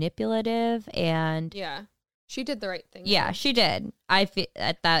and manipulative. And Yeah. She did the right thing. yeah, though. she did. I feel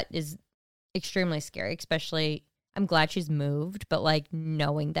that is extremely scary, especially I'm glad she's moved, but like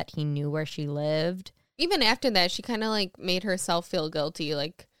knowing that he knew where she lived. Even after that, she kind of like made herself feel guilty.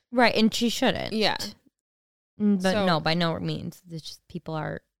 Like, Right. And she shouldn't. yeah. But So- no, by no means. It's just people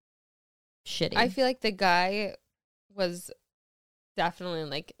are shitty. I feel like the guy was definitely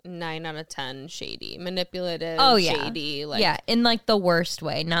like 9 out of 10 shady, manipulative, Oh, yeah. shady. Like, yeah, in like the worst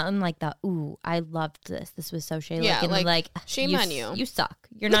way, not in like the ooh, I loved this. This was so shady. Yeah, like, like, shame on you. You suck.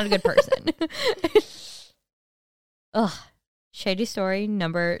 You're not a good person. Ugh. Shady story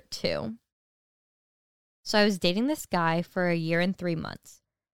number 2. So I was dating this guy for a year and 3 months.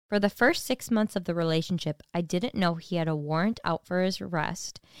 For the first 6 months of the relationship, I didn't know he had a warrant out for his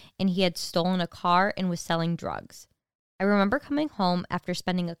arrest and he had stolen a car and was selling drugs. I remember coming home after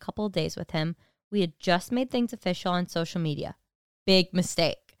spending a couple of days with him. We had just made things official on social media. Big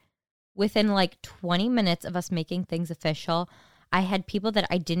mistake. Within like 20 minutes of us making things official, I had people that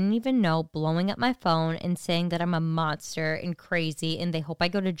I didn't even know blowing up my phone and saying that I'm a monster and crazy and they hope I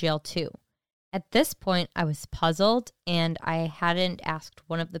go to jail too. At this point, I was puzzled and I hadn't asked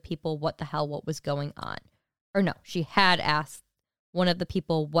one of the people what was going on. Or no, she had asked one of the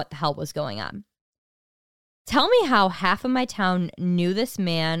people what the hell was going on. Tell me how half of my town knew this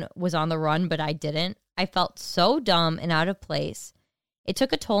man was on the run, but I didn't. I felt so dumb and out of place. It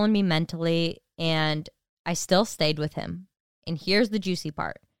took a toll on me mentally, and I still stayed with him. And here's the juicy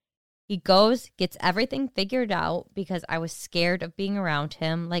part. He goes, gets everything figured out because I was scared of being around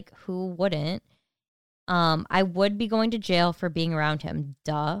him. Like, who wouldn't? I would be going to jail for being around him.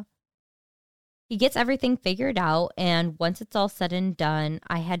 Duh. He gets everything figured out, and once it's all said and done,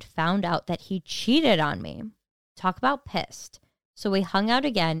 I had found out that he cheated on me. Talk about pissed. So we hung out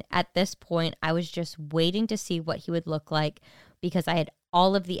again. At this point, I was just waiting to see what he would look like because I had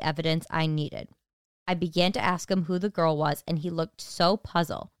all of the evidence I needed. I began to ask him who the girl was, and he looked so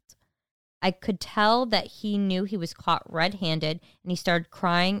puzzled. I could tell that he knew he was caught red-handed, and he started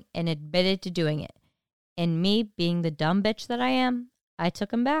crying and admitted to doing it. And me, being the dumb bitch that I am, I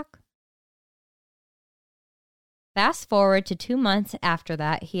took him back. Fast forward to 2 months after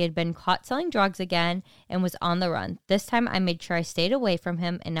that, he had been caught selling drugs again and was on the run. This time I made sure I stayed away from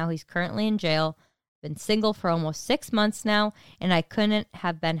him, and now he's currently in jail. Been single for almost 6 months now, and I couldn't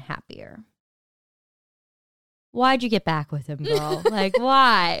have been happier. Why'd you get back with him, girl? Like,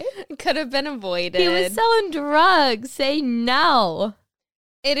 why? Could have been avoided. He was selling drugs. Say no.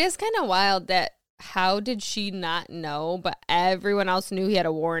 It is kind of wild that how did she not know, but everyone else knew he had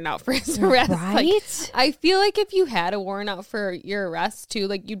a warrant out for his arrest. Right? Like, I feel like if you had a warrant out for your arrest too,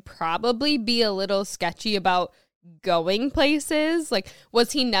 like you'd probably be a little sketchy about going places. Like,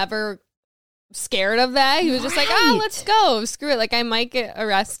 was he never scared of that? He was just like, oh, let's go. Screw it. Like, I might get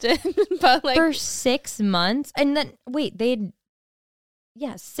arrested. But like for 6 months. And then, wait,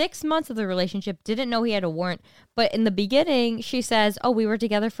 6 months of the relationship, didn't know he had a warrant. But in the beginning, she says, oh, we were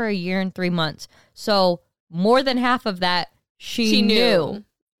together for a year and 3 months. So more than half of that, she knew.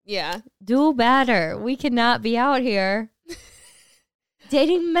 Yeah. Do better. We cannot be out here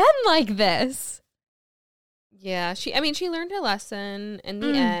dating men like this. Yeah. She learned her lesson in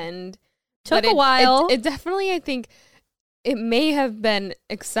the end. Took But a while. It definitely, I think, it may have been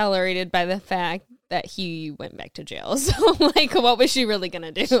accelerated by the fact that he went back to jail. So, like, what was she really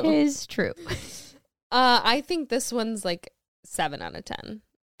going to do? Is true. I think this one's like 7 out of 10.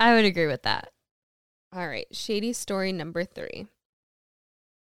 I would agree with that. All right. Shady story number 3.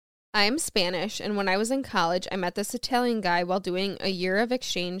 I am Spanish, and when I was in college, I met this Italian guy while doing a year of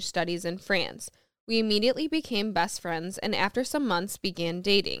exchange studies in France. We immediately became best friends, and after some months began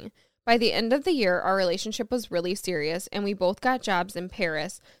dating. By the end of the year, our relationship was really serious, and we both got jobs in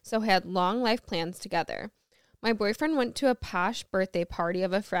Paris, so had long life plans together. My boyfriend went to a posh birthday party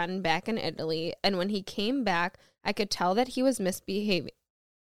of a friend back in Italy, and when he came back, I could tell that he was misbehaving.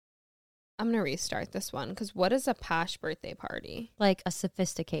 I'm going to restart this one, because what is a posh birthday party? Like a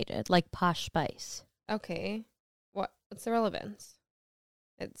sophisticated, like Posh Spice. Okay. What's the relevance?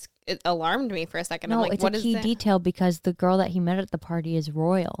 It alarmed me for a second. No, I'm like, it's what a is key that? detail because the girl that he met at the party is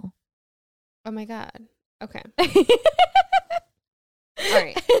royal. Oh my God. Okay. All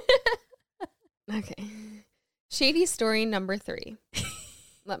right. Okay. Shady story number 3.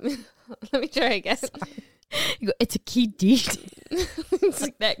 let me try again. You go, it's a key deed. It's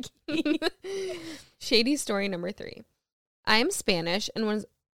like that key. Shady story number 3. I am Spanish and was...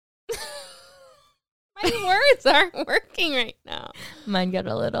 My words aren't working right now. Mine got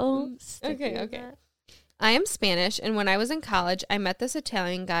a little Okay. I am Spanish, and when I was in college, I met this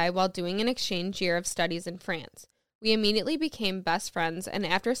Italian guy while doing an exchange year of studies in France. We immediately became best friends, and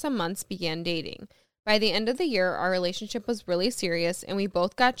after some months began dating. By the end of the year, our relationship was really serious, and we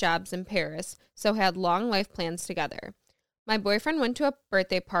both got jobs in Paris, so had long life plans together. My boyfriend went to a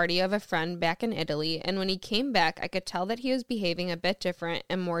birthday party of a friend back in Italy, and when he came back, I could tell that he was behaving a bit different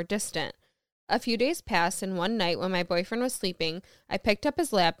and more distant. A few days passed, and one night when my boyfriend was sleeping, I picked up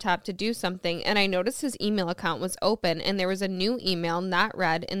his laptop to do something, and I noticed his email account was open, and there was a new email not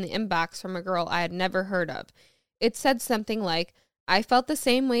read in the inbox from a girl I had never heard of. It said something like, I felt the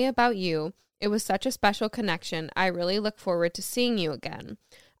same way about you. It was such a special connection. I really look forward to seeing you again.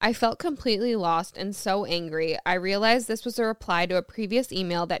 I felt completely lost and so angry. I realized this was a reply to a previous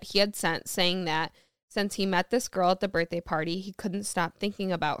email that he had sent saying that since he met this girl at the birthday party, he couldn't stop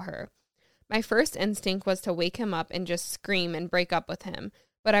thinking about her. My first instinct was to wake him up and just scream and break up with him,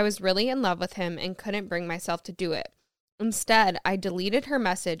 but I was really in love with him and couldn't bring myself to do it. Instead, I deleted her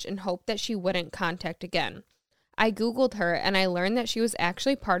message and hoped that she wouldn't contact again. I Googled her and I learned that she was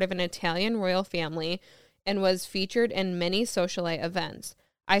actually part of an Italian royal family and was featured in many socialite events.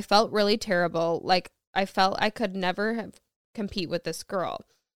 I felt really terrible, like I felt I could never compete with this girl.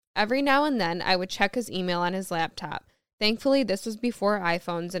 Every now and then, I would check his email on his laptop. Thankfully, this was before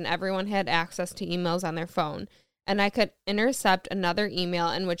iPhones and everyone had access to emails on their phone, and I could intercept another email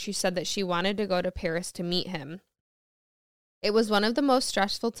in which she said that she wanted to go to Paris to meet him. It was one of the most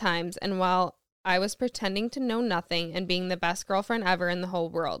stressful times, and while I was pretending to know nothing and being the best girlfriend ever in the whole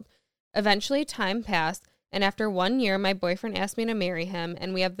world. Eventually, time passed, and after 1 year, my boyfriend asked me to marry him,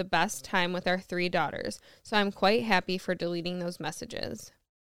 and we have the best time with our 3 daughters, so I'm quite happy for deleting those messages.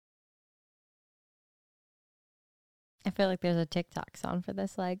 I feel like there's a TikTok song for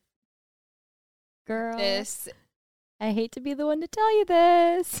this, like, girl, I hate to be the one to tell you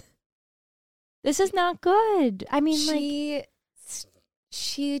this. This is not good. I mean,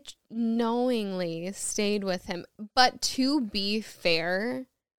 she knowingly stayed with him. But to be fair,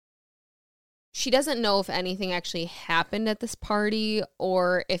 she doesn't know if anything actually happened at this party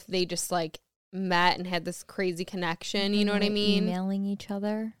or if they just, like, met and had this crazy connection. You know what I mean? Emailing each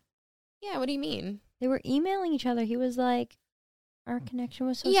other. Yeah, what do you mean? They were emailing each other. He was like, our connection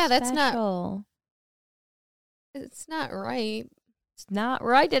was so special. That's not... It's not right. It's not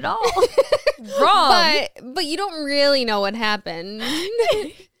right at all. Wrong. But you don't really know what happened.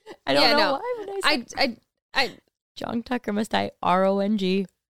 I don't know why. I John Tucker must die RONG.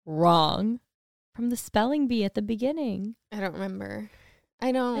 Wrong. From the spelling bee at the beginning. I don't remember.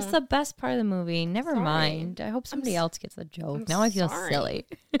 I know. It's the best part of the movie. Never mind. I hope somebody else gets the joke. Now I feel silly.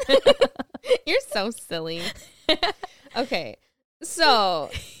 You're so silly. Okay. So,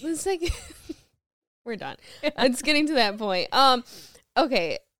 it's like... We're done. It's getting to that point.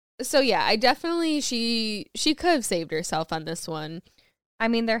 Okay. So yeah, I definitely she could have saved herself on this one. I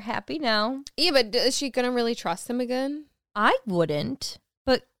mean, they're happy now. Yeah, but is she gonna really trust him again? I wouldn't.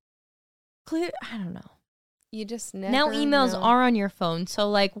 But I don't know. You just never now emails are on your phone. So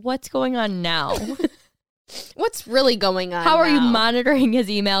like, what's going on now? What's really going on? How are you monitoring his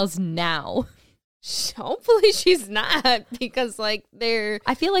emails now? Hopefully she's not, because like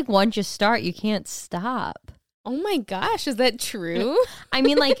I feel like once you start, you can't stop. Oh my gosh, is that true? I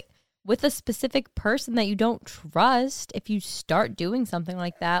mean, like with a specific person that you don't trust, if you start doing something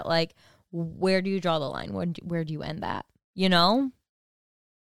like that, like where do you draw the line? Where do you end that? You know?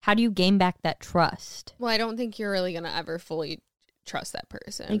 How do you gain back that trust? Well, I don't think you're really going to ever fully trust that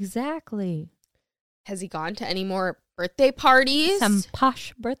person. Exactly. Has he gone to any more birthday parties? Some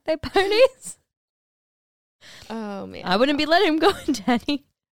posh birthday parties? Oh, man. I wouldn't be letting him go into any.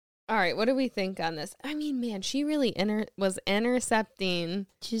 All right, what do we think on this? I mean, man, she really was intercepting.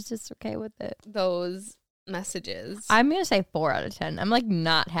 She's just okay with it. Those messages. I'm going to say 4 out of 10. I'm like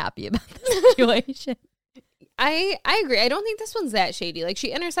not happy about the situation. I agree. I don't think this one's that shady. Like,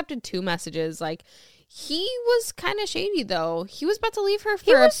 she intercepted 2 messages. Like, he was kind of shady, though. He was about to leave her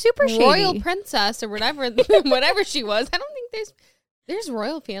for a super royal princess or whatever, whatever she was. I don't think there's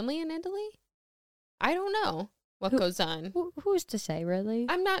royal family in Italy. I don't know what goes on. Who's to say, really?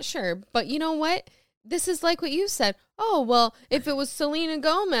 I'm not sure. But you know what? This is like what you said. Oh, well, if it was Selena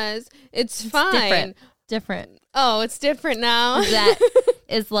Gomez, it's fine. Different. Oh, it's different now. That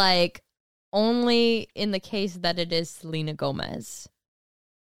is like only in the case that it is Selena Gomez.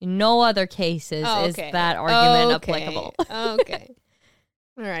 In no other cases is that argument applicable. Okay.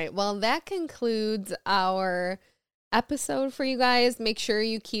 All right. Well, that concludes our episode for you guys. Make sure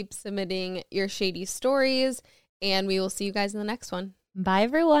you keep submitting your shady stories, and we will see you guys in the next one. Bye,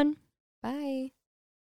 everyone. Bye.